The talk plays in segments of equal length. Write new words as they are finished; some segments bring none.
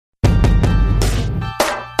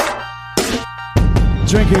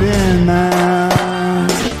Drink it in, man.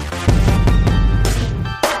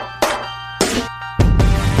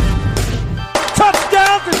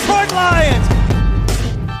 Touchdown, Detroit Lions!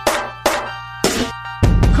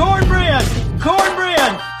 Cornbread!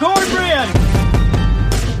 Cornbread! Cornbread!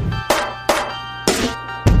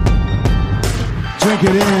 Drink it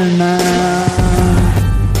in, man.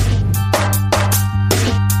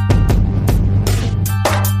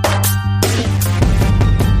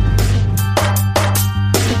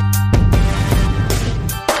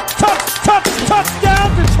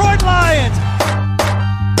 Touchdown, Detroit Lions!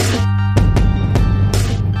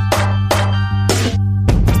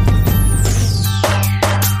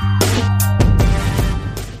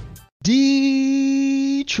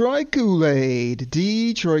 Detroit Kool-Aid.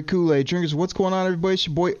 Detroit Kool-Aid drinkers. What's going on, everybody? It's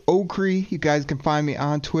your boy Okrie. You guys can find me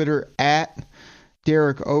on Twitter at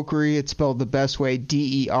Derek Okrie. It's spelled the best way,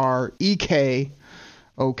 DEREK.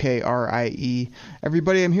 OKRIE.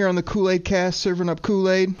 Everybody, I'm here on the Kool-Aid Cast, serving up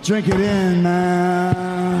Kool-Aid. Drink it in,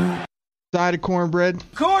 man. Side of cornbread.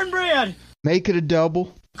 Cornbread! Make it a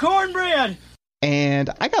double. Cornbread! And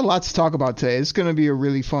I got lots to talk about today. It's going to be a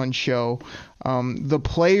really fun show. The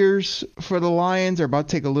players for the Lions are about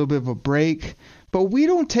to take a little bit of a break. But we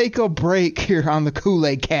don't take a break here on the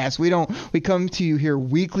Kool-Aid Cast. We come to you here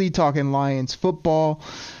weekly talking Lions football.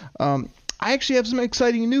 I actually have some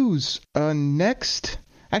exciting news. Not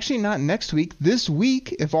next week, this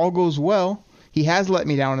week, if all goes well. He has let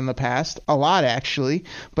me down in the past, a lot actually,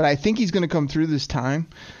 but I think he's going to come through this time.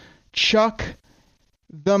 Chuck,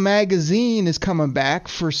 the magazine, is coming back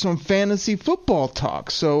for some fantasy football talk.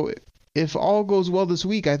 So if all goes well this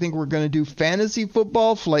week, I think we're going to do fantasy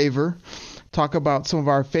football flavor. Talk about some of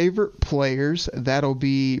our favorite players. That'll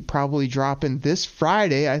be probably dropping this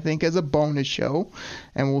Friday, I think, as a bonus show.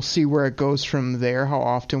 And we'll see where it goes from there, how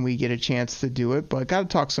often we get a chance to do it. But got to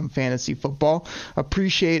talk some fantasy football.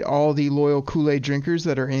 Appreciate all the loyal Kool-Aid drinkers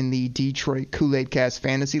that are in the Detroit Kool-Aid Cast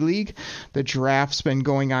Fantasy League. The draft's been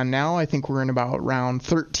going on now. I think we're in about round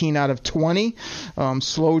 13 out of 20.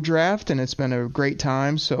 Slow draft, and it's been a great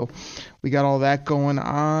time. So we got all that going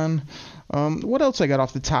on. What else I got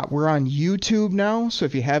off the top? We're on YouTube now, so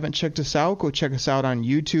if you haven't checked us out, go check us out on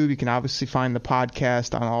YouTube. You can obviously find the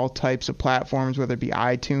podcast on all types of platforms, whether it be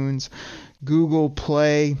iTunes, Google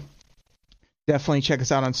Play. Definitely check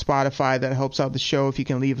us out on Spotify. That helps out the show. If you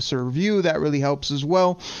can leave us a review, that really helps as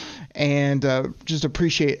well. And just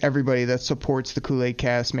appreciate everybody that supports the Kool-Aid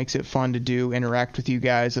Cast. Makes it fun to do, interact with you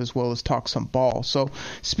guys, as well as talk some ball. So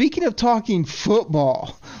speaking of talking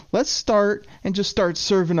football, let's start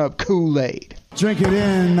serving up Kool-Aid. Drink it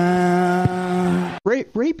in, man.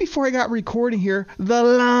 Right before I got recording here, the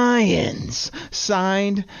Lions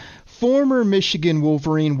signed former Michigan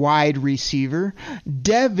Wolverine wide receiver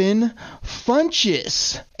Devin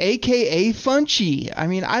Funchess, a.k.a. Funchy. I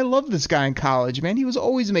mean, I love this guy in college, man. He was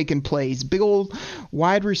always making plays. Big old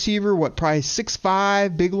wide receiver, probably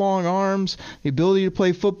 6'5", big long arms, the ability to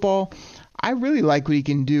play football. I really like what he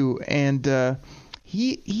can do, and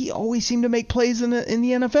he always seemed to make plays in the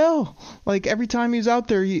NFL. Like every time he was out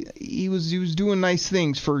there, he was doing nice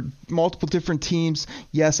things for multiple different teams.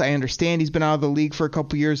 Yes, I understand he's been out of the league for a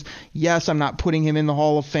couple years. Yes, I'm not putting him in the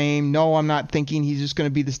Hall of Fame. No, I'm not thinking he's just going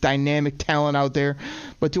to be this dynamic talent out there.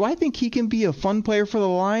 But do I think he can be a fun player for the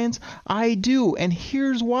Lions? I do, and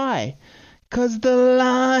here's why. Because the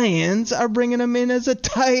Lions are bringing him in as a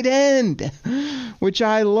tight end, which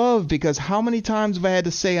I love, because how many times have I had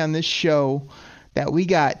to say on this show that we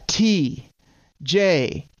got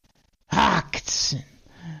T.J. Hockenson,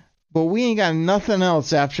 but we ain't got nothing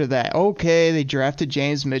else after that. Okay, they drafted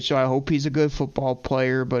James Mitchell. I hope he's a good football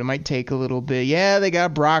player, but it might take a little bit. Yeah, they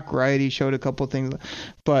got Brock Wright. He showed a couple of things.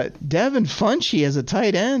 But Devin Funchess as a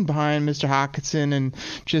tight end behind Mr. Hockenson and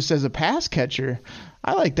just as a pass catcher,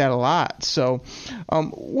 I like that a lot. So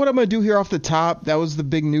what I'm going to do here off the top, that was the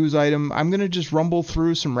big news item. I'm going to just rumble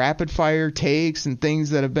through some rapid fire takes and things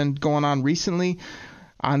that have been going on recently.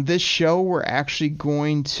 On this show, I'm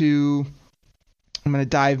going to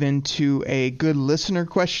dive into a good listener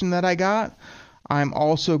question that I got. I'm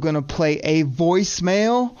also going to play a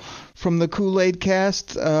voicemail from the Kool-Aid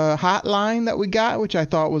Cast hotline that we got, which I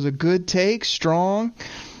thought was a good take, strong.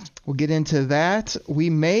 We'll get into that. We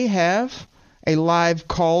may have a live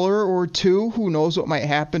caller or two. Who knows what might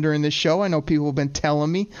happen during this show. I know people have been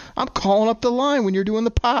telling me, I'm calling up the line when you're doing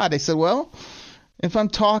the pod. I said, well, if I'm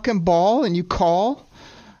talking ball and you call,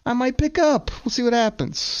 I might pick up. We'll see what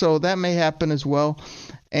happens. So that may happen as well.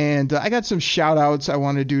 And I got some shout outs I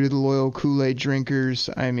want to do to the loyal Kool-Aid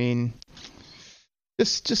drinkers. I mean,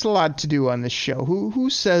 just a lot to do on this show. Who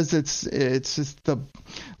says it's just the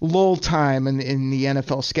lull time in the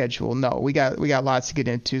NFL schedule? No, we got lots to get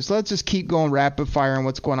into. So let's just keep going rapid fire on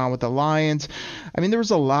what's going on with the Lions. I mean, there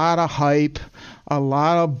was a lot of hype, a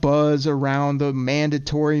lot of buzz around the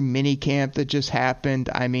mandatory minicamp that just happened.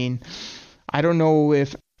 I mean, I don't know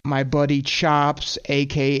if my buddy Chops,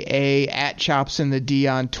 aka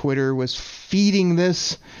 @ChopsInTheD on Twitter, was feeding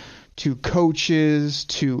this to coaches,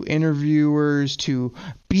 to interviewers, to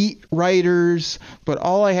beat writers, but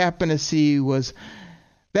all I happened to see was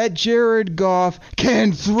that Jared Goff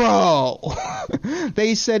can throw.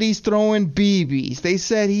 They said he's throwing BBs. They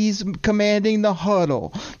said he's commanding the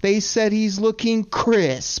huddle. They said he's looking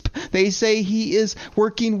crisp. They say he is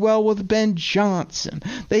working well with Ben Johnson.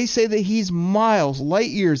 They say that he's miles, light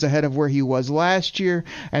years ahead of where he was last year,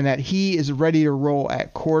 and that he is ready to roll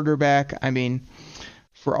at quarterback. I mean,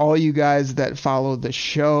 for all you guys that follow the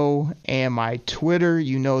show and my Twitter,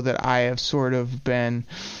 you know that I have sort of been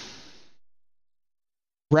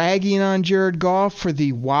ragging on Jared Goff for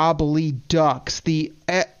the wobbly ducks, the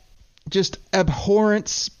just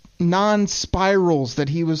abhorrent non-spirals that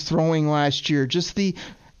he was throwing last year, just the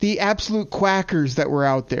absolute quackers that were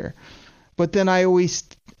out there. But then I always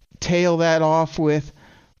tail that off with,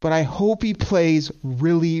 but I hope he plays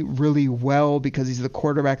really, really well because he's the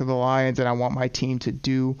quarterback of the Lions and I want my team to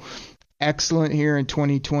do excellent here in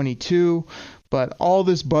 2022. But all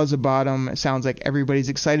this buzz about him, it sounds like everybody's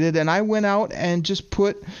excited. And I went out and just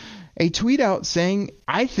put a tweet out saying,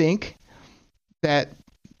 I think that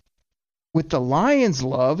with the Lions'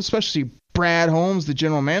 love, especially Brad Holmes, the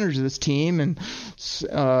general manager of this team, and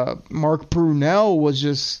Mark Brunell was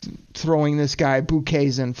just throwing this guy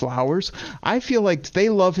bouquets and flowers. I feel like they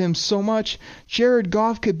love him so much. Jared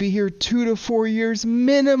Goff could be here 2 to 4 years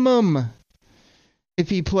minimum if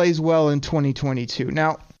he plays well in 2022.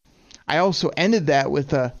 Now, I also ended that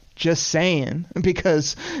with a just saying,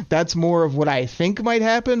 because that's more of what I think might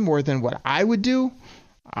happen more than what I would do.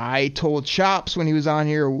 I told Chops when he was on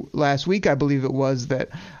here last week, I believe it was, that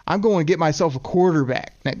I'm going to get myself a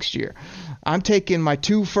quarterback next year. I'm taking my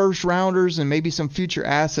 2 first-rounders and maybe some future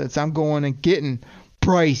assets. I'm going and getting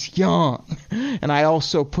Bryce Young. And I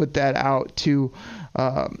also put that out to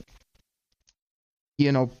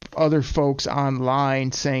other folks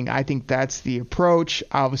online saying I think that's the approach.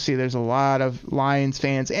 Obviously, there's a lot of Lions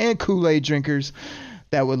fans and Kool-Aid drinkers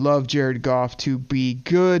that would love Jared Goff to be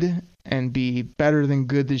good and be better than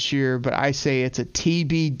good this year, but I say it's a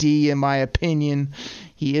TBD in my opinion.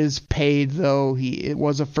 He is paid, though. It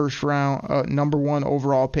was a first round, number 1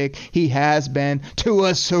 overall pick. He has been to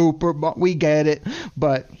a Super Bowl. We get it,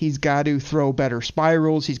 but he's got to throw better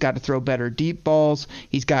spirals. He's got to throw better deep balls.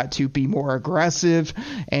 He's got to be more aggressive,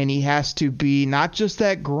 and he has to be not just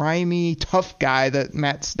that grimy, tough guy that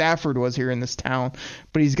Matt Stafford was here in this town,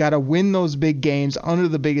 but he's got to win those big games under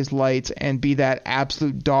the biggest lights and be that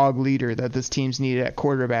absolute dog leader that this team's needed at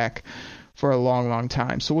quarterback for a long, long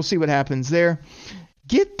time. So we'll see what happens there.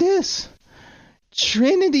 Get this,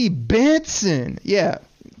 Trinity Benson. Yeah,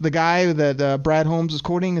 the guy that Brad Holmes is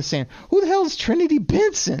quoting is saying, who the hell is Trinity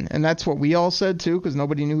Benson? And that's what we all said, too, because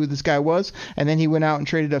nobody knew who this guy was. And then he went out and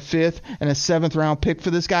traded a 5th and a 7th round pick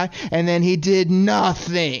for this guy. And then he did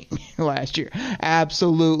nothing last year.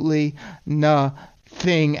 Absolutely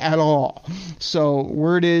nothing at all. So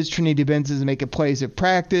word is Trinity Benson is making plays at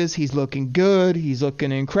practice. He's looking good. He's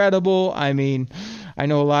looking incredible. I mean, I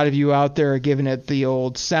know a lot of you out there are giving it the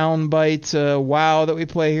old soundbite wow that we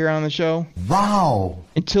play here on the show. Wow.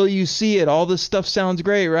 Until you see it, all this stuff sounds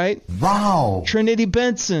great, right? Wow. Trinity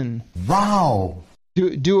Benson. Wow.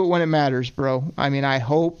 Do it when it matters, bro. I mean, I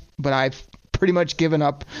hope, but I've pretty much given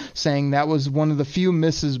up saying that was one of the few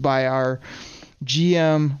misses by our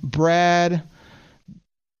GM, Brad.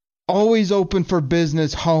 Always open for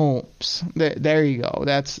business, Holmes. There you go.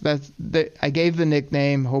 That's I gave the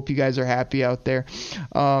nickname. Hope you guys are happy out there.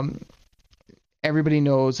 Everybody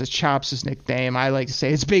knows it's Chops' nickname. I like to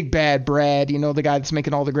say it's Big Bad Brad. You know, the guy that's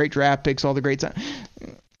making all the great draft picks, all the great time.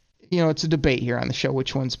 You know, it's a debate here on the show,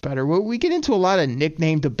 which one's better. We get into a lot of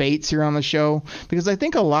nickname debates here on the show because I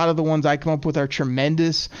think a lot of the ones I come up with are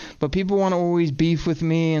tremendous, but people want to always beef with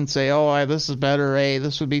me and say, oh, this is better, hey,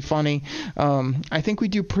 this would be funny. I think we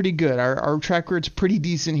do pretty good. Our track record's pretty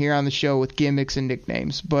decent here on the show with gimmicks and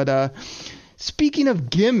nicknames. But speaking of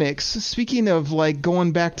gimmicks, speaking of like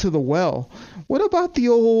going back to the well, what about the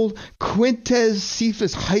old Quintez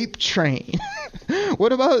Cephas hype train?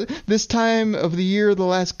 What about this time of the year, the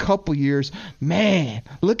last couple years? Man,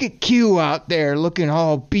 look at Q out there looking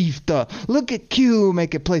all beefed up. Look at Q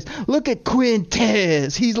making plays. Look at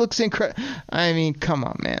Quintez. He looks incredible. I mean, come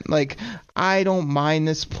on, man. Like, I don't mind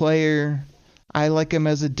this player. I like him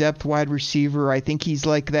as a depth wide receiver. I think he's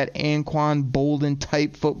like that Anquan Bolden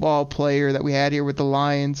type football player that we had here with the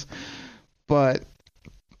Lions. But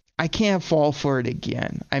I can't fall for it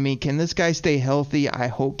again. I mean, can this guy stay healthy? I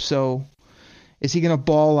hope so. Is he going to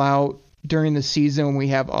ball out during the season when we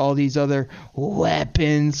have all these other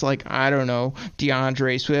weapons like, I don't know,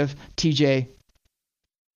 DeAndre Swift, TJ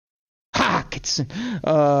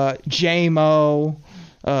Hockenson, J-Mo,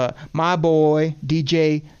 my boy,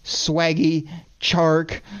 DJ Swaggy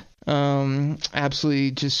Chark,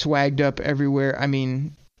 absolutely just swagged up everywhere. I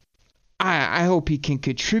mean, I hope he can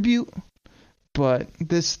contribute, but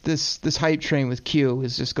this hype train with Q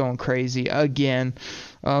is just going crazy again.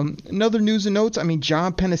 Another news and notes, I mean,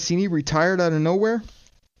 John Penisini retired out of nowhere.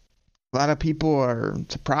 A lot of people are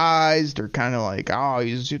surprised or kind of like, oh,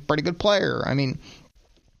 he's a pretty good player. I mean,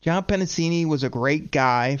 John Penisini was a great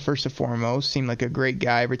guy, first and foremost. Seemed like a great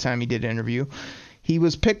guy every time he did an interview. He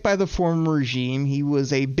was picked by the former regime. He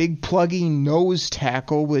was a big plugging nose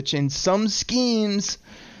tackle, which in some schemes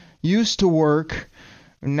used to work.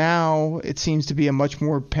 Now it seems to be a much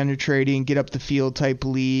more penetrating, get up the field type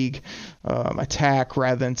league, attack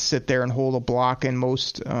rather than sit there and hold a block in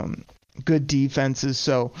most good defenses.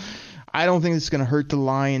 So I don't think it's going to hurt the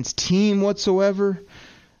Lions team whatsoever.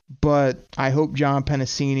 But I hope John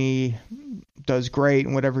Penisini does great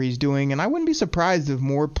in whatever he's doing. And I wouldn't be surprised if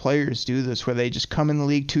more players do this, where they just come in the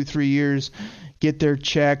league 2-3 years, get their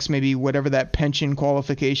checks, maybe whatever that pension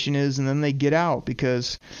qualification is, and then they get out,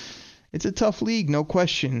 because it's a tough league, no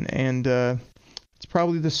question. And it's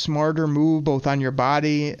probably the smarter move both on your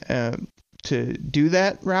body to do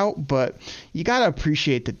that route, but you got to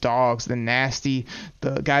appreciate the dogs, the nasty,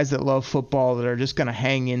 the guys that love football that are just going to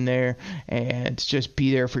hang in there and just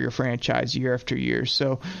be there for your franchise year after year.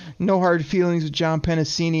 So no hard feelings with John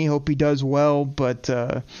Penisini. Hope he does well, but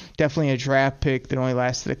definitely a draft pick that only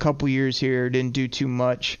lasted a couple years here, didn't do too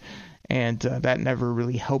much, and that never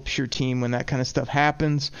really helps your team when that kind of stuff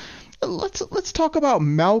happens. Let's talk about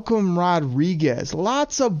Malcolm Rodriguez.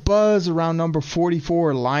 Lots of buzz around number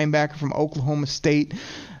 44, linebacker from Oklahoma State.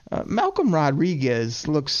 Malcolm Rodriguez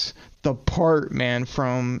looks the part, man,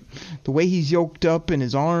 from the way he's yoked up in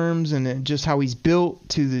his arms and just how he's built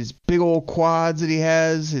to these big old quads that he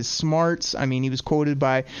has, his smarts. I mean, he was quoted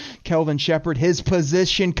by Kelvin Shepard, his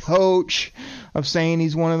position coach, of saying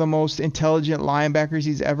he's one of the most intelligent linebackers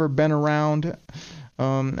he's ever been around.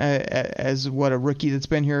 As a rookie that's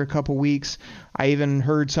been here a couple weeks. I even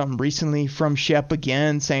heard something recently from Shep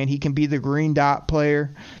again saying he can be the green dot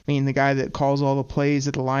player, meaning the guy that calls all the plays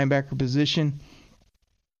at the linebacker position.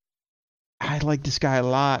 I like this guy a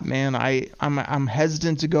lot, man. I'm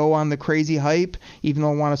hesitant to go on the crazy hype, even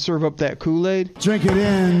though I want to serve up that Kool-Aid. Drink it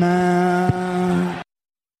in, man.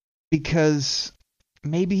 Because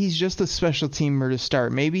maybe he's just a special teamer to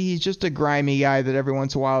start. Maybe he's just a grimy guy that every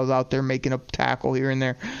once in a while is out there making a tackle here and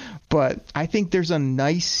there. But I think there's a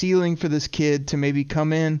nice ceiling for this kid to maybe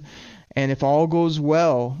come in, and if all goes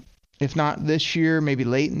well, if not this year, maybe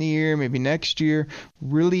late in the year, maybe next year,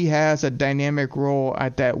 really has a dynamic role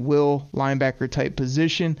at that will linebacker type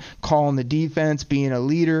position, calling the defense, being a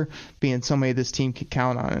leader, being somebody this team can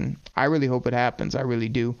count on. And I really hope it happens. I really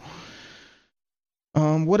do.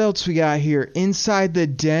 What else we got here? Inside the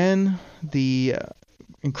Den, the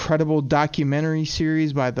incredible documentary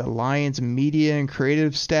series by the Lions media and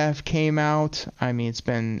creative staff came out. I mean, it's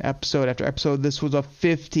been episode after episode. This was a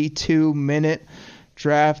 52-minute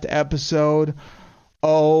draft episode.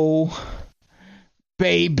 Oh,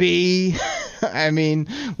 baby. I mean,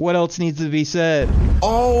 what else needs to be said?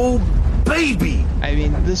 Oh, baby. I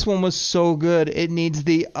mean, this one was so good, it needs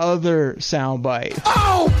the other soundbite.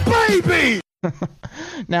 Oh, baby.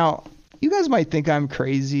 Now, you guys might think I'm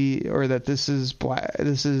crazy or that this is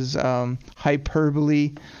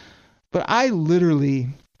hyperbole, but I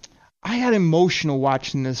had emotional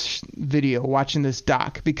watching this video, watching this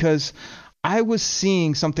doc, because I was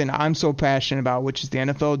seeing something I'm so passionate about, which is the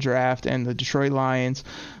NFL draft and the Detroit Lions,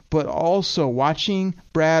 but also watching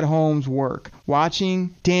Brad Holmes work,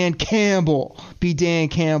 watching Dan Campbell be Dan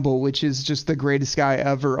Campbell, which is just the greatest guy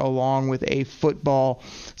ever, along with a football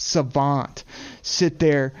savant, sit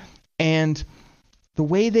there, and the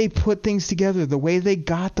way they put things together, the way they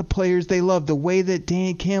got the players they love, the way that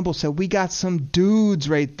Dan Campbell said, we got some dudes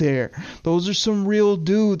right there. Those are some real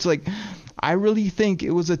dudes. Like, I really think it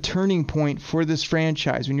was a turning point for this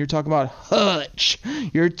franchise. When you're talking about Hutch,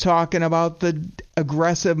 you're talking about the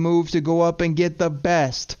aggressive move to go up and get the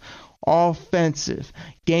best offensive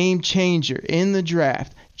game changer in the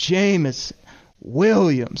draft, Jameson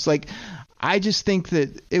Williams. Like, I just think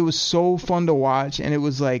that it was so fun to watch, and it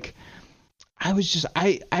was like, I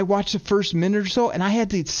watched the first minute or so, and I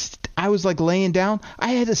had to I was like laying down. I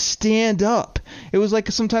had to stand up. It was like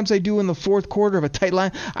sometimes I do in the fourth quarter of a tight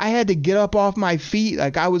line. I had to get up off my feet.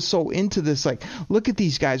 Like I was so into this. Like, look at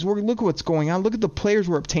these guys. Look at what's going on. Look at the players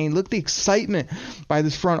we're obtaining. Look at the excitement by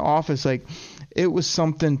this front office. Like, it was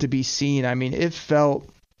something to be seen. I mean, it felt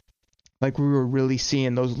like we were really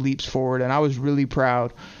seeing those leaps forward, and I was really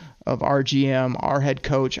proud of our GM, our head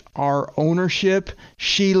coach, our ownership.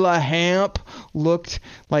 Sheila Hamp looked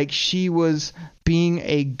like she was being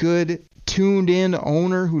a good, tuned-in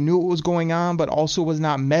owner who knew what was going on but also was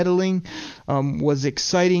not meddling, was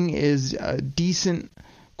exciting, is a decent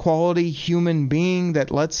quality human being that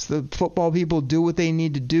lets the football people do what they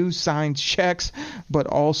need to do, signs checks, but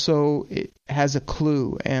also it has a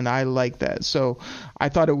clue, and I like that. So I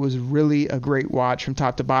thought it was really a great watch from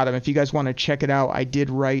top to bottom. If you guys want to check it out, I did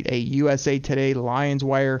write a USA Today Lions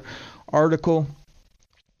Wire article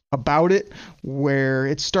about it, where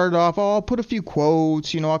it started off, I'll put a few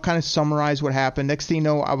quotes, I'll kind of summarize what happened. Next thing you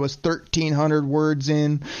know, I was 1,300 words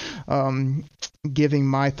in, giving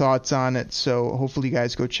my thoughts on it. So hopefully you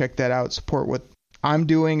guys go check that out, support what I'm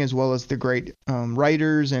doing, as well as the great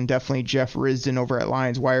writers, and definitely Jeff Risdon over at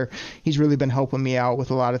Lions Wire. He's really been helping me out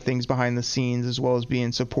with a lot of things behind the scenes, as well as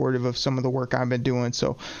being supportive of some of the work I've been doing.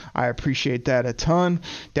 So I appreciate that a ton.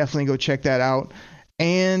 Definitely go check that out.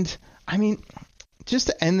 And I mean, just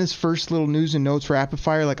to end this first little news and notes rapid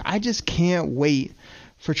fire, like, I just can't wait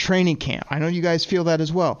for training camp. I know you guys feel that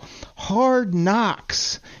as well. Hard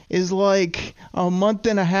Knocks is like a month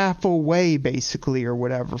and a half away, basically, or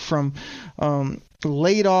whatever, from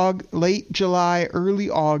late July,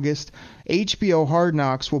 early August. HBO Hard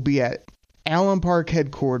Knocks will be at Allen Park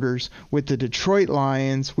headquarters with the Detroit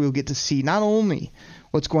Lions. We'll get to see not only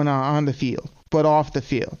what's going on the field, but off the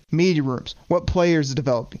field, media rooms, what players are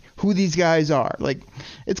developing, who these guys are. Like,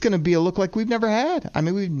 it's going to be a look like we've never had. I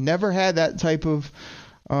mean, we've never had that type of,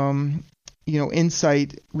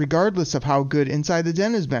 insight, regardless of how good Inside the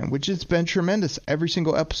Den has been, which has been tremendous every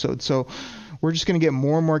single episode. So we're just going to get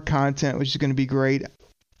more and more content, which is going to be great.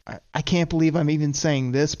 I can't believe I'm even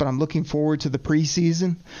saying this, but I'm looking forward to the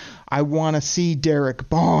preseason. I want to see Derek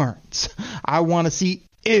Barnes. I want to see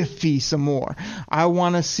Iffy some more. I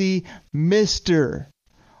want to see Mr.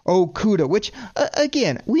 Okudah, which,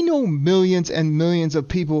 again, we know millions and millions of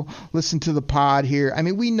people listen to the pod here. I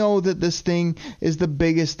mean, we know that this thing is the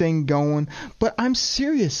biggest thing going, but I'm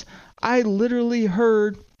serious. I literally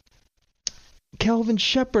heard Kelvin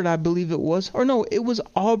Shepherd, I believe it was, or no, it was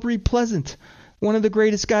Aubrey Pleasant, one of the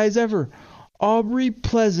greatest guys ever. Aubrey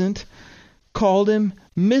Pleasant called him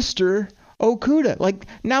Mr. Okudah. Like,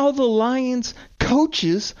 now the Lions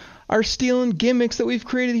coaches are stealing gimmicks that we've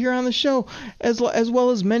created here on the show, as well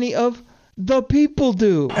as many of the people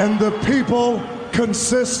do. And the people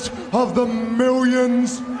consist of the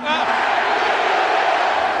millions.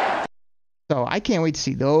 So I can't wait to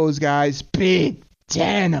see those guys. Big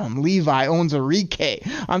Denim. Levi Onwuzurike.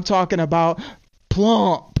 I'm talking about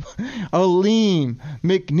Plump, Aleem,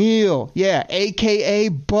 McNeil, a.k.a.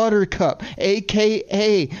 Buttercup,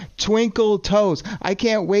 a.k.a. Twinkle Toes. I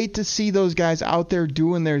can't wait to see those guys out there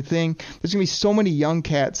doing their thing. There's going to be so many young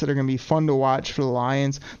cats that are going to be fun to watch for the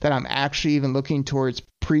Lions that I'm actually even looking towards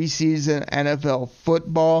preseason NFL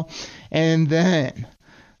football. And then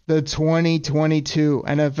the 2022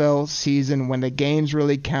 NFL season, when the games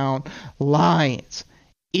really count, Lions,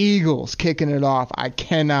 Eagles kicking it off. I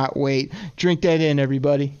cannot wait. Drink that in,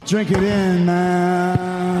 everybody. Drink it in,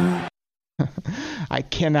 man. I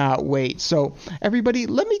cannot wait. So, everybody,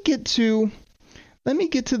 let me get to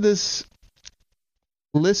this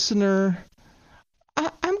listener.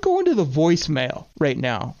 I'm going to the voicemail right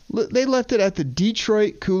now. They left it at the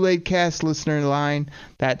Detroit Kool-Aid Cast listener line.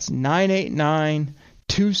 That's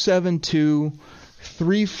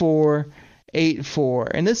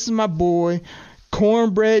 989-272-3484. And this is my boy,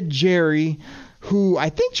 Cornbread Jerry, who I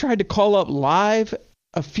think tried to call up live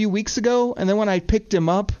a few weeks ago, and then when I picked him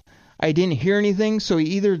up, I didn't hear anything, so he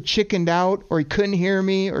either chickened out or he couldn't hear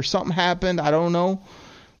me or something happened. I don't know.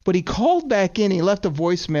 But he called back in. He left a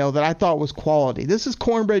voicemail that I thought was quality. This is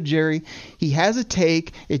Cornbread Jerry. He has a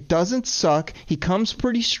take. It doesn't suck. He comes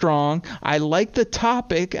pretty strong. I like the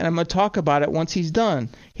topic, and I'm going to talk about it once he's done.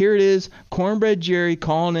 Here it is, Cornbread Jerry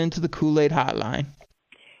calling into the Kool-Aid hotline.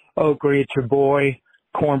 Oakley, it's your boy,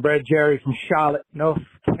 Cornbread Jerry from Charlotte, North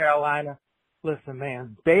Carolina. Listen,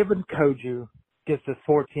 man, David Njoku gets this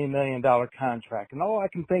 $14 million contract, and all I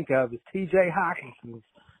can think of is T.J. Hawkinson's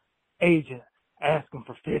agent asking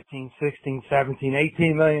for $15, $16, $17,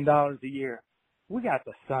 $18 million a year. We got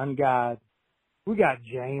the Sun God, we got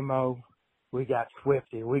J-Mo, we got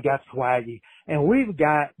Swifty, we got Swaggy, and we've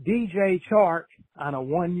got DJ Chark on a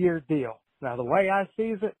one-year deal. Now, the way I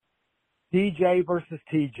see it, DJ versus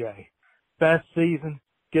TJ. Best season,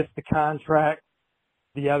 gets the contract.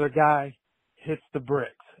 The other guy hits the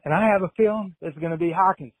bricks. And I have a feeling it's going to be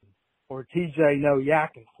Hockenson or TJ No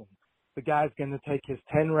Yakinson. The guy's going to take his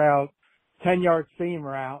 10-yard seam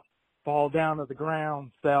route, fall down to the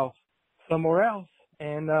ground, sell somewhere else.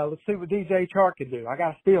 And let's see what DJ Chark can do. I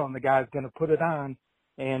got a feeling the guy's going to put it on,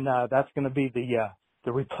 and that's going to be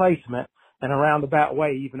the replacement in a roundabout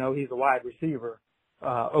way, even though he's a wide receiver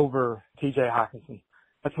over TJ Hockenson.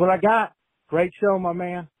 That's what I got. Great show, my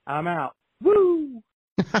man. I'm out. Woo!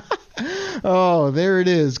 Oh, there it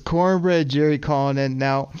is. Cornbread Jerry calling in.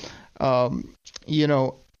 Now,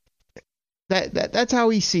 that's how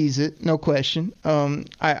he sees it, no question.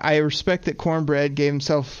 I respect that Cornbread gave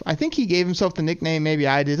himself, I think he gave himself the nickname, maybe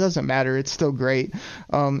I did, it doesn't matter, it's still great.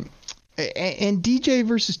 And DJ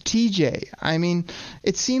versus TJ, I mean,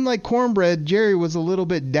 it seemed like Cornbread Jerry was a little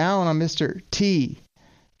bit down on Mr.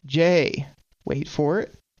 TJ. Wait for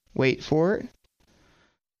it.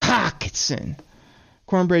 Hockenson.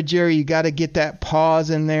 Cornbread Jerry, you got to get that pause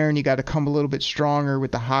in there, and you got to come a little bit stronger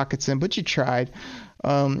with the Hockenson, but you tried.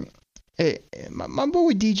 My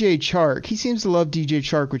boy DJ Chark, he seems to love DJ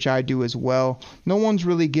Chark, which I do as well. No one's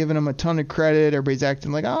really giving him a ton of credit. Everybody's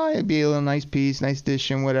acting like, oh, it'd be a little nice piece, nice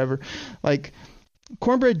addition, whatever. Like,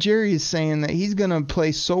 Cornbread Jerry is saying that he's going to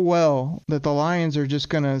play so well that the Lions are just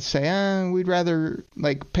going to say, we'd rather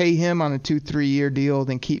like pay him on a 2-3 year deal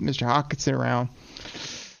than keep Mr. Hockenson around.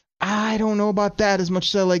 I don't know about that as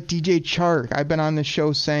much as I like DJ Chark. I've been on the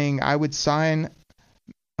show saying I would sign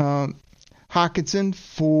Hockenson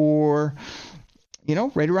for,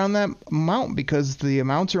 right around that amount because the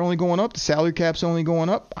amounts are only going up. The salary cap's only going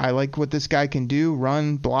up. I like what this guy can do,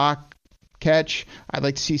 run, block, catch. I'd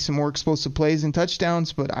like to see some more explosive plays and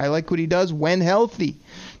touchdowns, but I like what he does when healthy.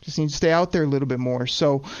 Just needs to stay out there a little bit more.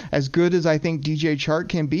 So as good as I think DJ Chark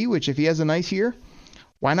can be, which if he has a nice year,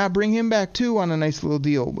 why not bring him back too on a nice little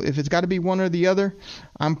deal? If it's got to be one or the other,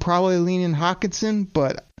 I'm probably leaning Hockenson,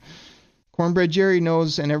 but Cornbread Jerry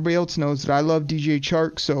knows and everybody else knows that I love DJ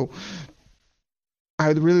Chark, so I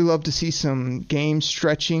would really love to see some game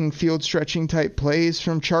stretching, field stretching type plays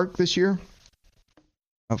from Chark this year.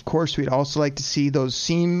 Of course, we'd also like to see those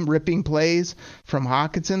seam ripping plays from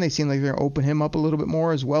Hockenson. They seem like they're going to open him up a little bit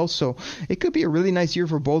more as well. So it could be a really nice year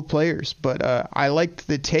for both players. But I liked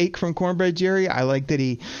the take from Cornbread Jerry. I like that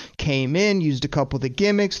he came in, used a couple of the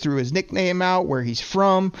gimmicks, threw his nickname out, where he's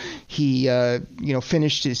from. He,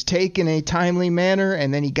 finished his take in a timely manner,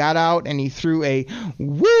 and then he got out and he threw a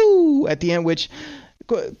woo at the end, which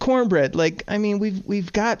Cornbread,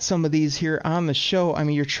 we've got some of these here on the show. I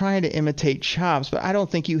mean, you're trying to imitate Chops, but I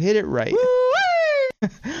don't think you hit it right.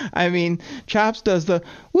 I mean, Chops does the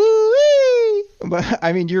woo-wee, but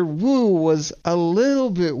I mean, your woo was a little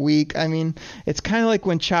bit weak. I mean, it's kind of like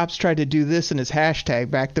when Chops tried to do this in his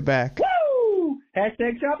hashtag back to back. Woo!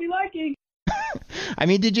 Hashtag Choppy liking. I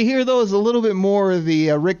mean, did you hear those a little bit more of the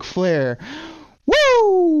Ric Flair?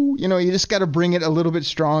 Woo! You just got to bring it a little bit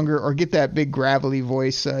stronger or get that big gravelly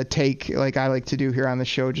voice take like I like to do here on the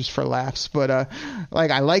show just for laughs. But I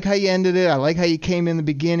like how you ended it. I like how you came in the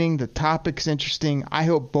beginning. The topic's interesting. I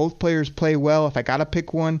hope both players play well. If I got to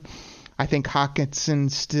pick one, I think Hockenson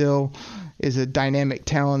still is a dynamic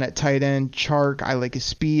talent at tight end. Chark, I like his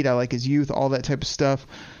speed. I like his youth, all that type of stuff.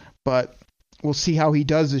 But we'll see how he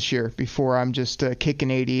does this year before I'm just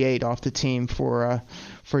kicking 88 off the team for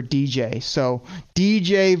DJ. So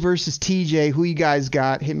DJ versus TJ, who you guys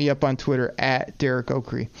got? Hit me up on Twitter at Derek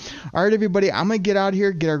Oakrey. All right, everybody, I'm going to get out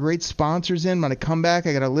here, get our great sponsors in. I'm going to come back.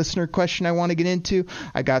 I got a listener question I want to get into.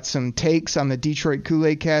 I got some takes on the Detroit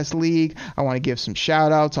Kool-Aid Cast League. I want to give some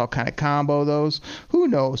shout outs. I'll kind of combo those. Who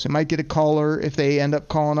knows? I might get a caller if they end up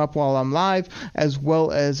calling up while I'm live, as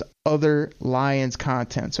well as other Lions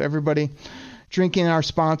content. So everybody, drinking our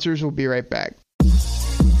sponsors. We'll be right back.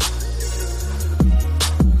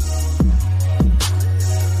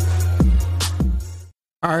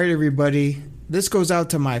 All right, everybody. This goes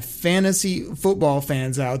out to my fantasy football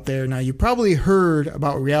fans out there. Now, you probably heard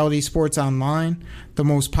about Reality Sports Online, the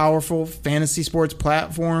most powerful fantasy sports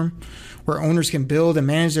platform where owners can build and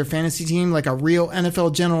manage their fantasy team like a real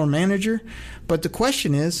NFL general manager. But the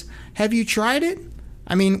question is, have you tried it?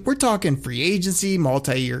 I mean, we're talking free agency,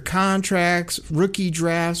 multi-year contracts, rookie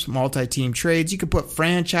drafts, multi-team trades. You can put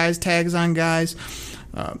franchise tags on guys.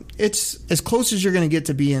 It's as close as you're going to get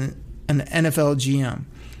to being an NFL GM.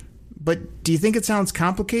 But do you think it sounds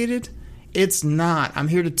complicated? It's not. I'm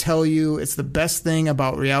here to tell you it's the best thing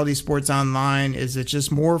about Reality Sports Online is it's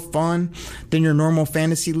just more fun than your normal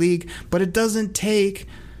fantasy league, but it doesn't take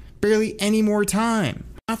barely any more time.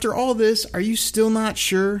 After all this, are you still not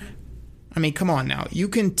sure? I mean, come on now. You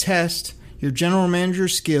can test your general manager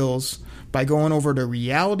skills by going over to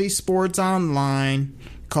Reality Sports Online,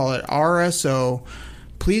 call it RSO.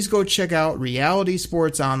 Please go check out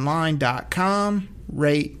realitysportsonline.com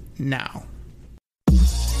right now.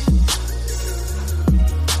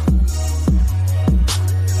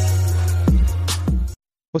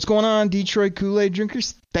 What's going on, Detroit Kool-Aid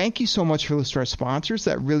drinkers? Thank you so much for listening to our sponsors.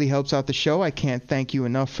 That really helps out the show. I can't thank you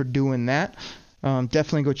enough for doing that.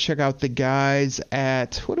 Definitely go check out the guys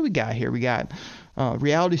at, what do we got here? We got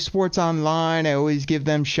Reality Sports Online. I always give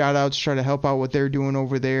them shout outs, try to help out what they're doing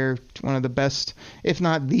over there. One of the best, if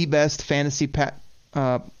not the best, fantasy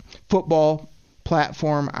football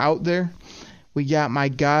platform out there. We got my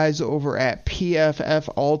guys over at PFF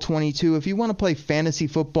All 22. If you want to play fantasy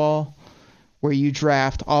football where you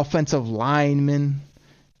draft offensive linemen,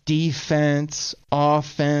 defense,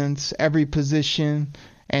 offense, every position,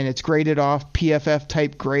 and it's graded off PFF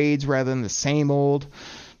type grades rather than the same old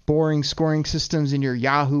boring scoring systems in your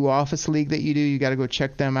Yahoo Office League that you do, you got to go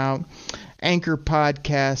check them out. Anchor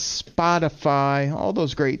Podcasts, Spotify, all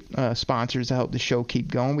those great sponsors that help the show keep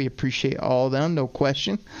going. We appreciate all of them, no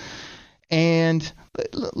question. And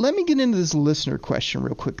let me get into this listener question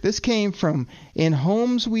real quick. This came from In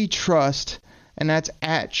Homes We Trust, and that's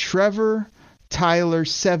at Trevor Tyler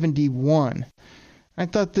 71. I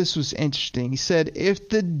thought this was interesting. He said, if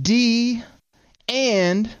the D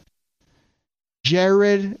and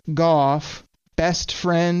Jared Goff, best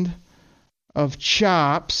friend of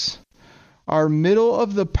Chops, are middle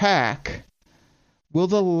of the pack, will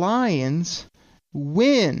the Lions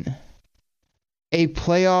win a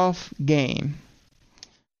playoff game?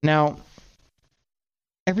 Now,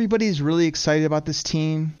 everybody's really excited about this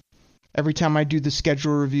team. Every time I do the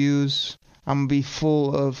schedule reviews, I'm going to be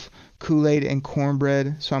full of Kool-Aid and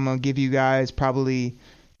cornbread. So I'm going to give you guys probably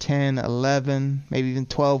 10, 11, maybe even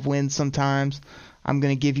 12 wins sometimes. I'm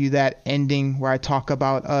going to give you that ending where I talk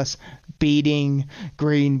about us beating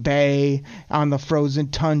Green Bay on the frozen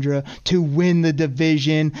tundra to win the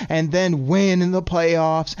division and then win in the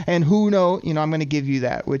playoffs. And who knows, I'm going to give you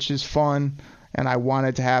that, which is fun. And I want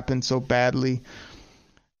it to happen so badly.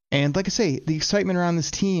 And like I say, the excitement around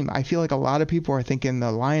this team, I feel like a lot of people are thinking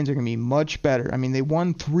the Lions are going to be much better. I mean, they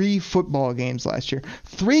won 3 football games last year.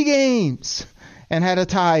 3 games! And had a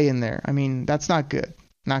tie in there. I mean, that's not good.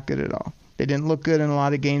 Not good at all. They didn't look good in a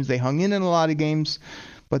lot of games. They hung in a lot of games,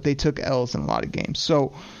 but they took L's in a lot of games.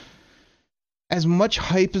 So, as much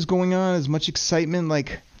hype is going on, as much excitement,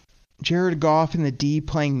 like Jared Goff and the D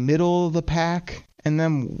playing middle of the pack and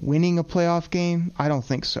them winning a playoff game, I don't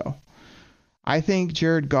think so. I think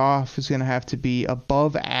Jared Goff is going to have to be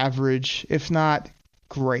above average, if not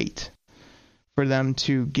great, for them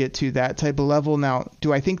to get to that type of level. Now,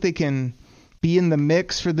 do I think they can be in the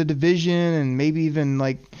mix for the division and maybe even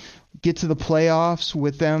like get to the playoffs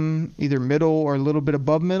with them either middle or a little bit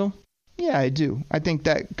above middle? Yeah, I do. I think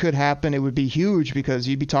that could happen. It would be huge because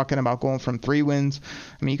you'd be talking about going from 3 wins.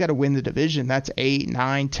 I mean, you got to win the division. That's 8,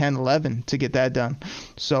 9, 10, 11 to get that done.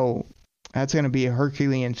 So that's going to be a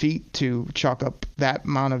Herculean feat to chalk up that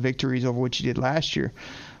amount of victories over what you did last year.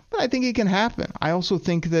 But I think it can happen. I also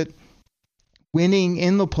think that winning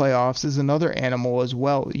in the playoffs is another animal as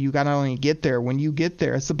well. You got to only get there. When you get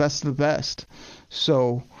there, it's the best of the best.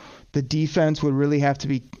 So the defense would really have to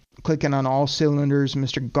be clicking on all cylinders.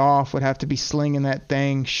 Mr. Goff would have to be slinging that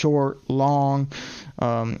thing short, long,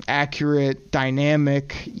 accurate,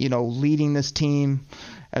 dynamic, leading this team,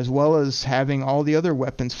 as well as having all the other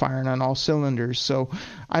weapons firing on all cylinders. So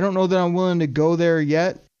I don't know that I'm willing to go there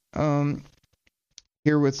yet.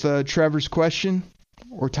 Here with Trevor's question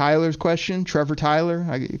or Tyler's question, Trevor Tyler.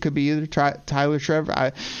 It could be either Tyler,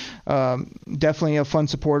 Trevor. Definitely a fun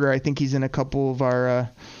supporter. I think he's in a couple of our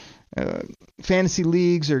fantasy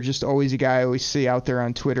leagues, or just always a guy I always see out there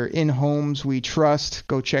on Twitter. In Homes We Trust.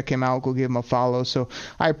 Go check him out. Go give him a follow. So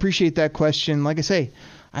I appreciate that question. Like I say,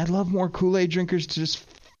 I'd love more Kool-Aid drinkers to just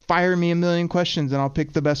fire me a million questions and I'll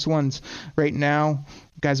pick the best ones. Right now,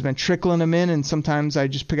 guys have been trickling them in, and sometimes I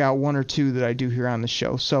just pick out 1 or 2 that I do here on the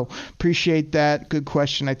show. So appreciate that. Good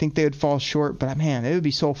question. I think they would fall short, but man, it would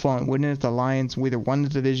be so fun, wouldn't it, if the Lions either won the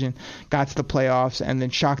division, got to the playoffs, and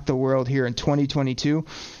then shocked the world here in 2022.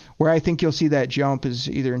 Where I think you'll see that jump is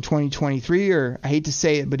either in 2023 or, I hate to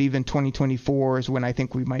say it, but even 2024 is when I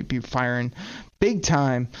think we might be firing big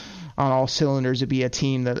time on all cylinders to be a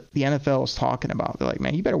team that the NFL is talking about. They're like,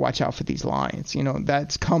 man, you better watch out for these Lions.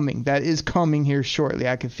 That's coming. That is coming here shortly.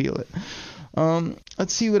 I can feel it.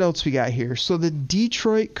 Let's see what else we got here. So the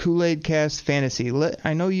Detroit Kool-Aid Cast Fantasy.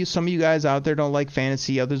 I know some of you guys out there don't like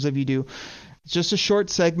fantasy. Others of you do. It's just a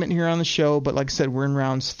short segment here on the show, but like I said, we're in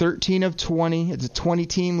rounds 13 of 20. It's a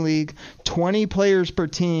 20-team league, 20 players per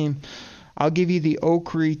team. I'll give you the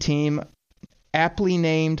Oakry team. Aptly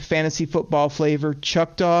named fantasy football flavor,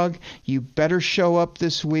 Chuck Dog. You better show up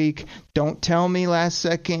this week. Don't tell me last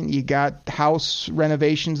second you got house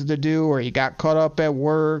renovations to do or you got caught up at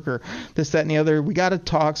work or this, that, and the other. We got to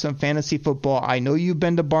talk some fantasy football. I know you've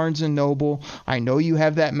been to Barnes & Noble. I know you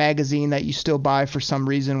have that magazine that you still buy for some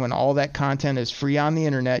reason when all that content is free on the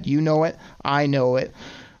internet. You know it. I know it.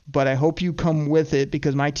 But I hope you come with it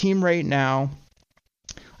because my team right now,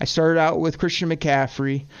 I started out with Christian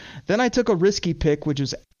McCaffrey. Then I took a risky pick, which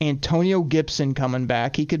was Antonio Gibson coming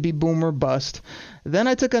back. He could be boom or bust. Then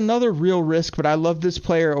I took another real risk, but I love this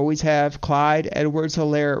player. Always have Clyde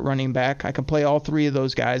Edwards-Helaire at running back. I can play all three of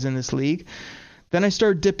those guys in this league. Then I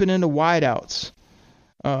started dipping into wideouts.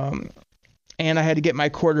 And I had to get my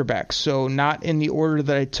quarterback. So not in the order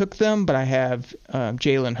that I took them, but I have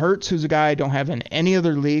Jalen Hurts, who's a guy I don't have in any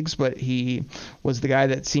other leagues, but he was the guy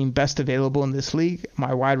that seemed best available in this league.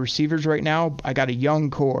 My wide receivers right now, I got a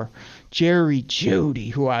young core. Jerry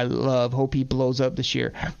Jeudy, who I love. Hope he blows up this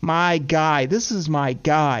year. My guy, this is my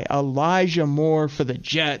guy. Elijah Moore for the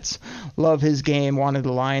Jets. Love his game. Wanted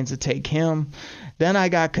the Lions to take him. Then I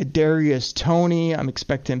got Kadarius Toney. I'm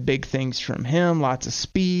expecting big things from him, lots of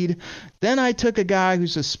speed. Then I took a guy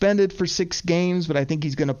who's suspended for 6 games, but I think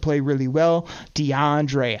he's going to play really well,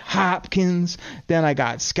 DeAndre Hopkins. Then I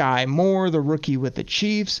got Sky Moore, the rookie with the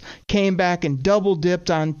Chiefs. Came back and double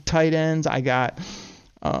dipped on tight ends. I got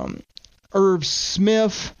Irv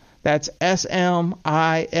Smith. That's Smifffff.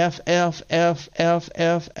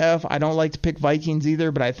 I don't like to pick Vikings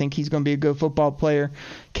either, but I think he's going to be a good football player.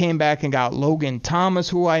 Came back and got Logan Thomas,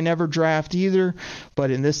 who I never draft either.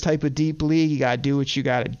 But in this type of deep league, you got to do what you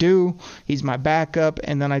got to do. He's my backup.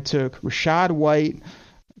 And then I took Rachaad White,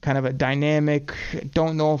 kind of a dynamic,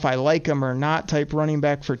 don't know if I like him or not type running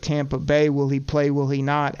back for Tampa Bay. Will he play? Will he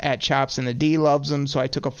not? At Chops and the D loves him, so I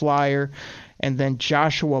took a flyer. And then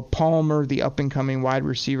Joshua Palmer, the up-and-coming wide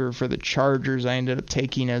receiver for the Chargers, I ended up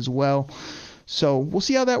taking as well. So we'll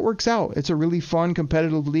see how that works out. It's a really fun,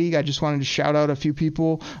 competitive league. I just wanted to shout out a few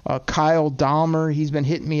people. Kyle Dahmer, he's been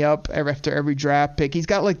hitting me up after every draft pick. He's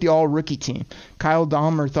got like the all-rookie team. Kyle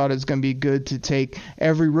Dahmer thought it was going to be good to take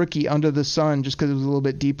every rookie under the sun just because it was a little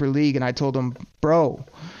bit deeper league. And I told him, bro,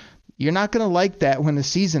 you're not going to like that when the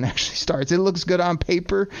season actually starts. It looks good on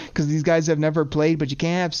paper because these guys have never played, but you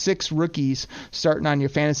can't have 6 rookies starting on your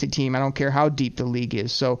fantasy team. I don't care how deep the league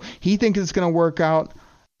is. So he thinks it's going to work out.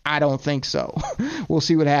 I don't think so. We'll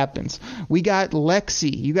see what happens. We got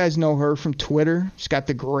Lexi. You guys know her from Twitter. She's got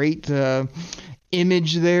the great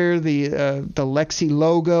image there, the Lexi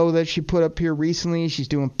logo that she put up here recently. She's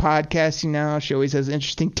doing podcasting now. She always has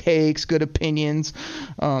interesting takes, good opinions,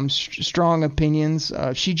 strong opinions.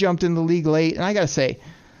 She jumped in the league late, and I gotta say,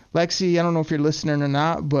 Lexi, I don't know if you're listening or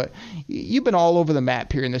not, but you've been all over the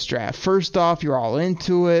map here in this draft. First off, you're all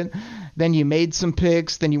into it. Then you made some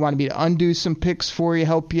picks. Then you wanted me to undo some picks for you,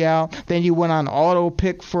 help you out. Then you went on auto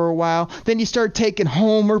pick for a while. Then you start taking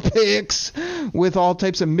homer picks with all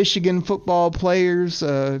types of Michigan football players.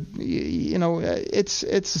 It's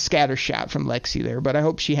a scatter shot from Lexi there, but I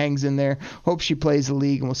hope she hangs in there. Hope she plays the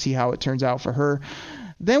league, and we'll see how it turns out for her.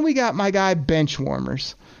 Then we got my guy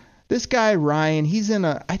Benchwarmers. This guy, Ryan,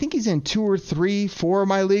 I think he's in 2 or 3, 4 of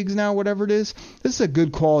my leagues now, whatever it is. This is a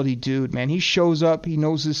good quality dude, man. He shows up. He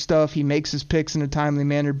knows his stuff. He makes his picks in a timely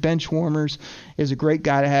manner. Benchwarmers is a great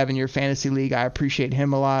guy to have in your fantasy league. I appreciate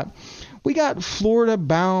him a lot. We got Florida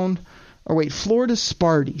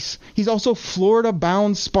Sparties. He's also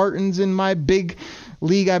Florida-bound Spartans in my big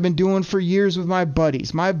league I've been doing for years with my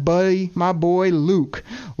buddies. My boy, Luke.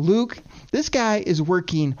 Luke, this guy is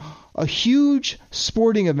working a huge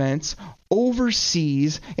sporting events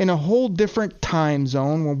overseas in a whole different time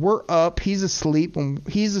zone. When we're up, he's asleep. When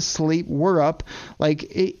he's asleep, we're up.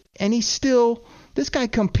 And this guy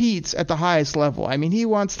competes at the highest level. I mean, he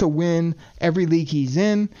wants to win every league he's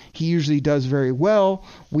in. He usually does very well.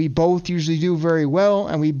 We both usually do very well,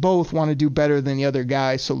 and we both want to do better than the other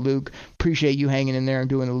guy. So, Luke, appreciate you hanging in there and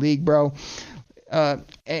doing the league, bro. And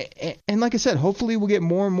like I said, hopefully we'll get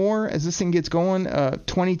more and more as this thing gets going.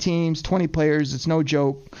 20 teams, 20 players. It's no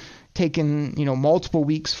joke. Taking multiple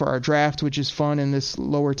weeks for our draft, which is fun in this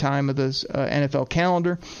lower time of this NFL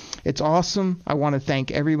calendar. It's awesome. I want to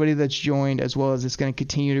thank everybody that's joined, as well as it's going to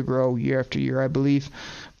continue to grow year after year, I believe.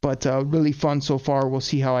 But really fun so far. We'll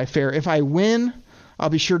see how I fare. If I win, I'll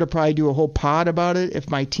be sure to probably do a whole pod about it. If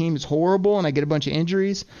my team is horrible and I get a bunch of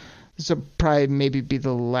injuries, this will probably maybe be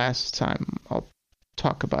the last time I'll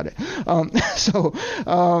talk about it.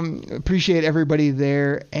 Appreciate everybody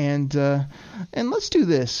there, and let's do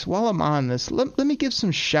this while I'm on this. Let me give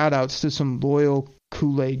some shout outs to some loyal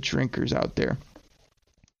Kool-Aid drinkers out there.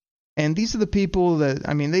 And these are the people that,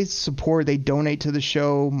 I mean, they support, they donate to the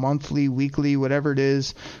show monthly, weekly, whatever it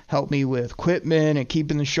is, help me with equipment and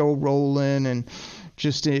keeping the show rolling and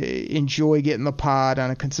just enjoy getting the pod on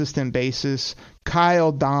a consistent basis.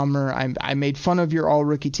 Kyle Dahmer, I made fun of your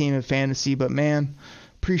all-rookie team in fantasy, but man,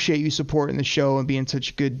 appreciate you supporting the show and being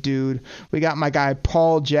such a good dude. We got my guy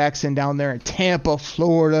Paul Jackson down there in Tampa,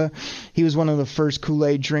 Florida. He was one of the first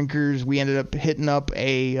Kool-Aid drinkers. We ended up hitting up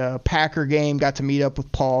a Packer game, got to meet up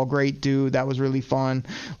with Paul. Great dude. That was really fun.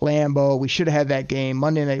 Lambeau, we should have had that game.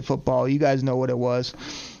 Monday Night Football. You guys know what it was.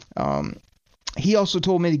 He also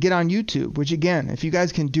told me to get on YouTube, which again, if you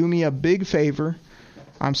guys can do me a big favor,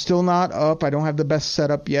 I'm still not up. I don't have the best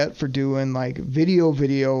setup yet for doing like video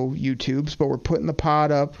YouTubes, but we're putting the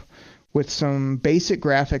pod up with some basic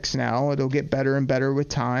graphics now. It'll get better and better with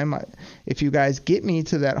time. If you guys get me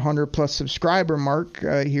to that 100+ subscriber mark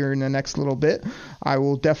here in the next little bit, I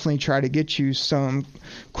will definitely try to get you some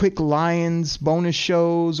quick Lions bonus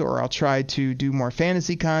shows, or I'll try to do more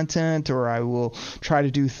fantasy content, or I will try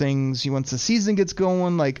to do things once the season gets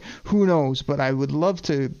going. Like, who knows? But I would love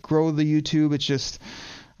to grow the YouTube. It's just,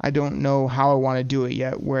 I don't know how I want to do it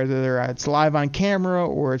yet, whether it's live on camera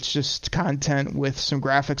or it's just content with some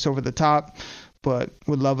graphics over the top, but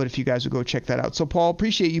would love it if you guys would go check that out. So, Paul,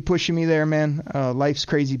 appreciate you pushing me there, man. Life's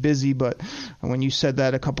crazy busy, but when you said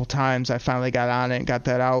that a couple times, I finally got on it and got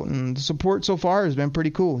that out, and the support so far has been pretty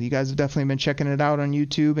cool. You guys have definitely been checking it out on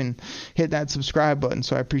YouTube and hit that subscribe button,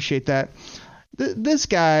 so I appreciate that. This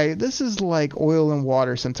guy, this is like oil and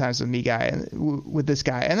water sometimes with this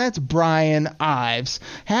guy, and that's Brian Ives.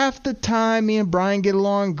 Half the time, me and Brian get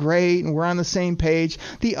along great, and we're on the same page.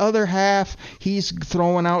 The other half, he's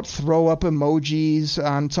throwing out throw-up emojis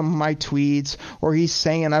on some of my tweets, or he's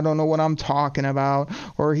saying I don't know what I'm talking about,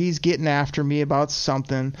 or he's getting after me about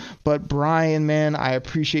something. But Brian, man, I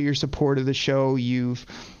appreciate your support of the show. You've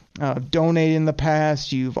donated in the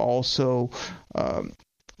past. You've also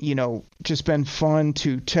just been fun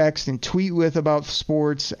to text and tweet with about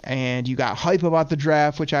sports, and you got hype about the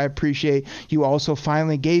draft, which I appreciate. You also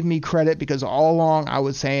finally gave me credit, because all along I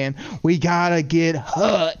was saying, we gotta get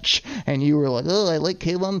Hutch, and you were like, oh, I like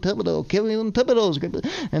Kayvon Thibodeau's good.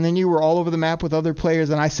 And then you were all over the map with other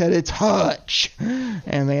players, and I said, it's Hutch,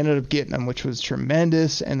 and they ended up getting him, which was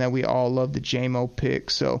tremendous, and then we all loved the JMO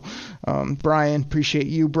pick. So, Brian, appreciate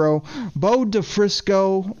you, bro. Bo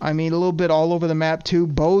DeFrisco, I mean, a little bit all over the map too.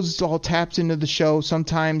 Bo's all tapped into the show.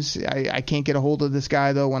 Sometimes I can't get a hold of this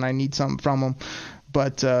guy, though, when I need something from him.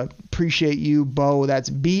 But appreciate you, Bo. That's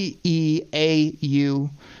Beau.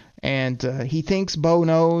 And he thinks Bo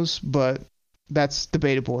knows, but that's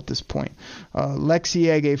debatable at this point.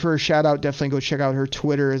 Lexi, I gave her a shout out. Definitely go check out her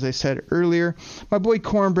Twitter, as I said earlier. My boy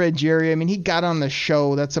Cornbread Jerry, I mean, he got on the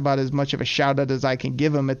show. That's about as much of a shout out as I can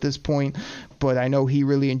give him at this point. But I know he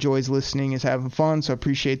really enjoys listening, is having fun, so I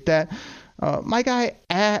appreciate that. My guy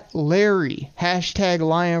at Larry, hashtag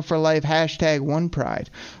Lion for Life, hashtag One Pride.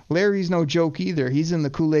 Larry's no joke either. He's in the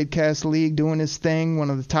Kool-Aid Cast League doing his thing, one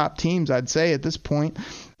of the top teams, I'd say, at this point,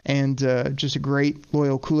 and just a great,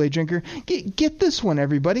 loyal Kool-Aid drinker. Get this one,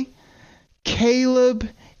 everybody. Caleb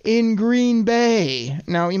in Green Bay.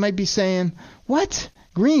 Now, you might be saying, what?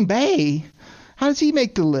 Green Bay? How does he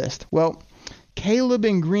make the list? Well, Caleb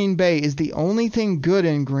in Green Bay is the only thing good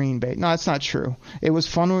in Green Bay. No, that's not true. It was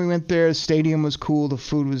fun when we went there. The stadium was cool. The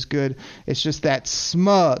food was good. It's just that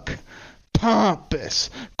smug, pompous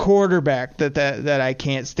quarterback that I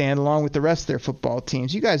can't stand, along with the rest of their football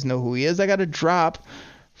teams. You guys know who he is. I got a drop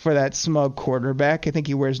for that smug quarterback. I think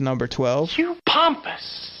he wears number 12. You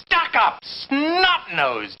pompous, stuck-up,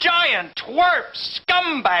 snot-nosed, giant twerp,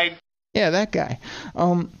 scumbag. Yeah, that guy.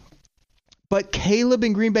 But Caleb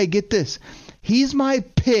in Green Bay, get this. He's my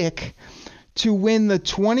pick to win the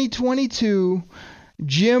 2022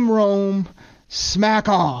 Jim Rome Smack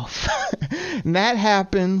Off. And that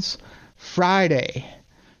happens Friday,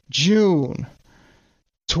 June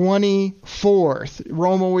 24th.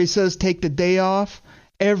 Rome always says take the day off.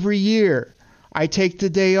 Every year I take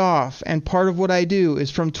the day off, and part of what I do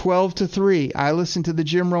is from 12 to 3, I listen to the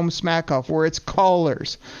Jim Rome Smack Off, where it's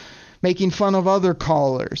callers making fun of other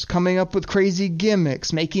callers, coming up with crazy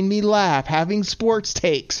gimmicks, making me laugh, having sports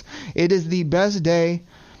takes. It is the best day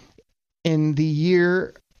in the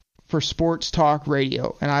year for sports talk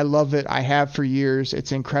radio, and I love it. I have for years.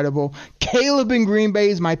 It's incredible. Caleb in Green Bay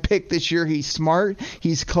is my pick this year. He's smart.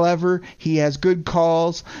 He's clever. He has good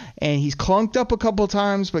calls, and he's clunked up a couple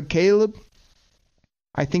times, but Caleb,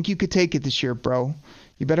 I think you could take it this year, bro.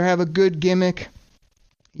 You better have a good gimmick.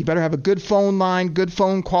 You better have a good phone line, good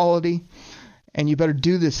phone quality, and you better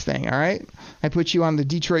do this thing, all right? I put you on the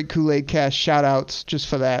Detroit Kool-Aid Cast shout-outs just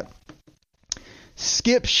for that.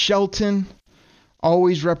 Skip Shelton,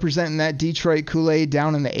 always representing that Detroit Kool-Aid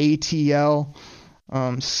down in the ATL.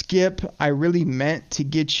 Skip, I really meant to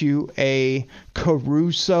get you a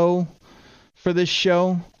Caruso for this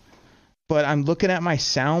show, but I'm looking at my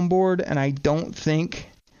soundboard and I don't think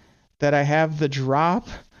that I have the drop.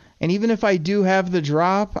 And even if I do have the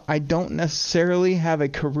drop, I don't necessarily have a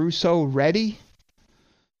Caruso ready.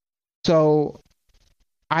 So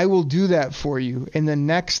I will do that for you in the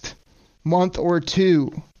next month or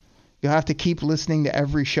two. You'll have to keep listening to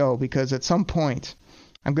every show because at some point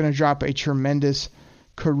I'm going to drop a tremendous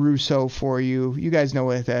Caruso for you. You guys know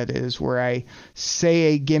what that is, where I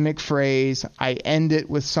say a gimmick phrase, I end it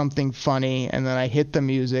with something funny, and then I hit the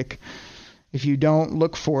music. If you don't,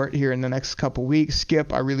 look for it here in the next couple weeks.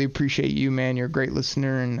 Skip, I really appreciate you, man. You're a great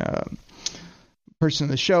listener and person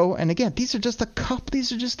of the show. And again, these are just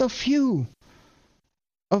a few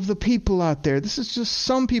of the people out there. This is just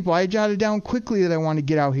some people I jotted down quickly that I want to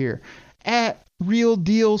get out here. At Real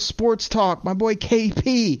Deal Sports Talk, my boy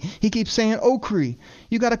KP, he keeps saying, Okri,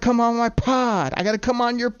 you got to come on my pod. I got to come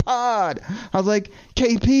on your pod. I was like,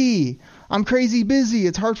 KP, I'm crazy busy.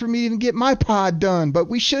 It's hard for me to even get my pod done, but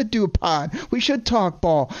we should do a pod. We should talk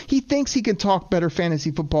ball. He thinks he can talk better fantasy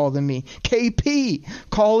football than me. KP,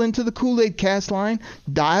 call into the Kool-Aid Cast line,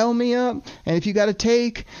 dial me up, and if you got to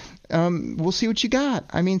take... we'll see what you got.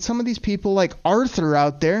 I mean, some of these people like Arthur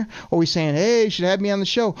out there always saying, hey, you should have me on the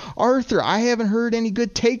show. Arthur, I haven't heard any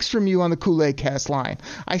good takes from you on the Kool-Aid Cast line.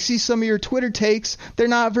 I see some of your Twitter takes. They're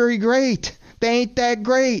not very great. They ain't that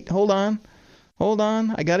great. Hold on.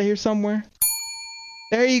 I got to hear somewhere.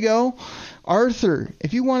 There you go. Arthur,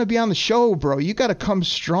 if you want to be on the show, bro, you got to come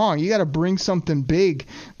strong. You got to bring something big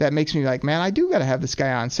that makes me like, man, I do got to have this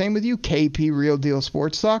guy on. Same with you, KP, Real Deal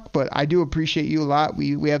Sports Talk, but I do appreciate you a lot.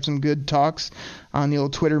 We have some good talks on the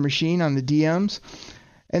old Twitter machine, on the DMs.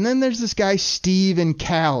 And then there's this guy, Steve in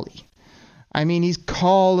Cali. I mean, he's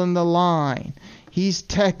calling the line. He's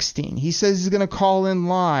texting. He says he's going to call in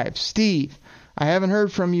live. Steve, I haven't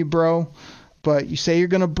heard from you, bro, but you say you're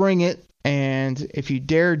going to bring it. And if you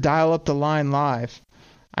dare dial up the line live,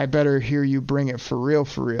 I better hear you bring it for real,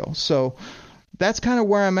 for real. So that's kind of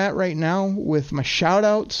where I'm at right now with my shout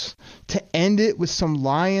outs. To end it with some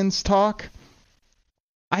Lions talk,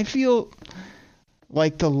 I feel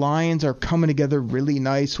like the Lions are coming together really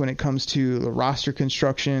nice when it comes to the roster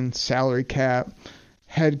construction, salary cap,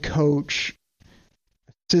 head coach,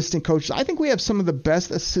 assistant coaches. I think we have some of the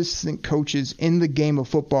best assistant coaches in the game of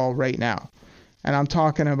football right now. And I'm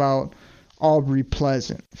talking about Aubrey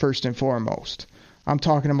Pleasant, first and foremost. I'm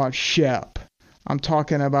talking about Shep. I'm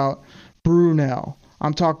talking about Brunell.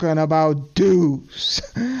 I'm talking about Deuce.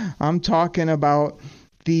 I'm talking about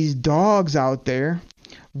these dogs out there.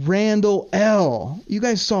 Randall L. You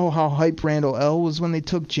guys saw how hype Randall L was when they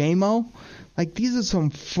took J-Mo? Like, these are some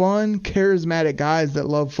fun, charismatic guys that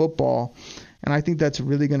love football. And I think that's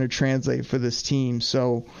really going to translate for this team.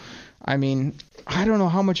 So, I mean, I don't know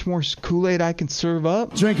how much more Kool-Aid I can serve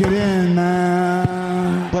up. Drink it in,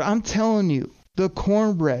 man. But I'm telling you, the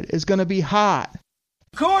cornbread is going to be hot.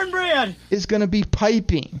 Cornbread! It's going to be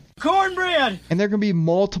piping. Cornbread! And there are going to be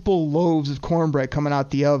multiple loaves of cornbread coming out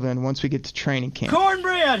the oven once we get to training camp.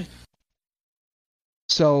 Cornbread!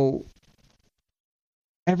 So,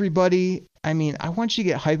 everybody, I mean, I want you to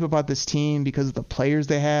get hype about this team because of the players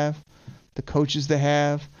they have, the coaches they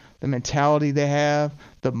have, the mentality they have,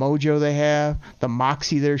 the mojo they have, the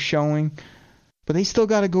moxie they're showing. But they still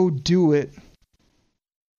got to go do it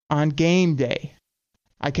on game day.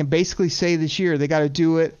 I can basically say this year they got to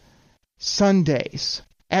do it Sundays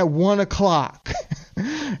at 1 o'clock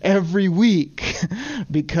every week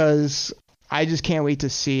because I just can't wait to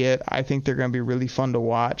see it. I think they're going to be really fun to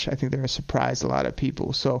watch. I think they're going to surprise a lot of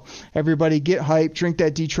people. So everybody get hyped, drink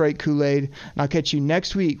that Detroit Kool-Aid, and I'll catch you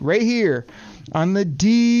next week right here on the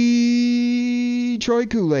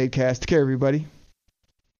Detroit Kool-Aid Cast. Take care, everybody.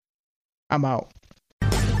 I'm out.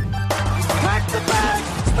 Pack the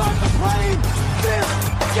bag, start the plane. This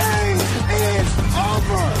game is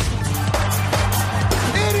over.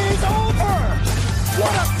 It is over.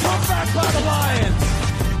 What a comeback by the Lions.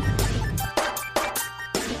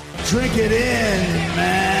 Drink it in,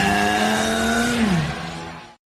 man.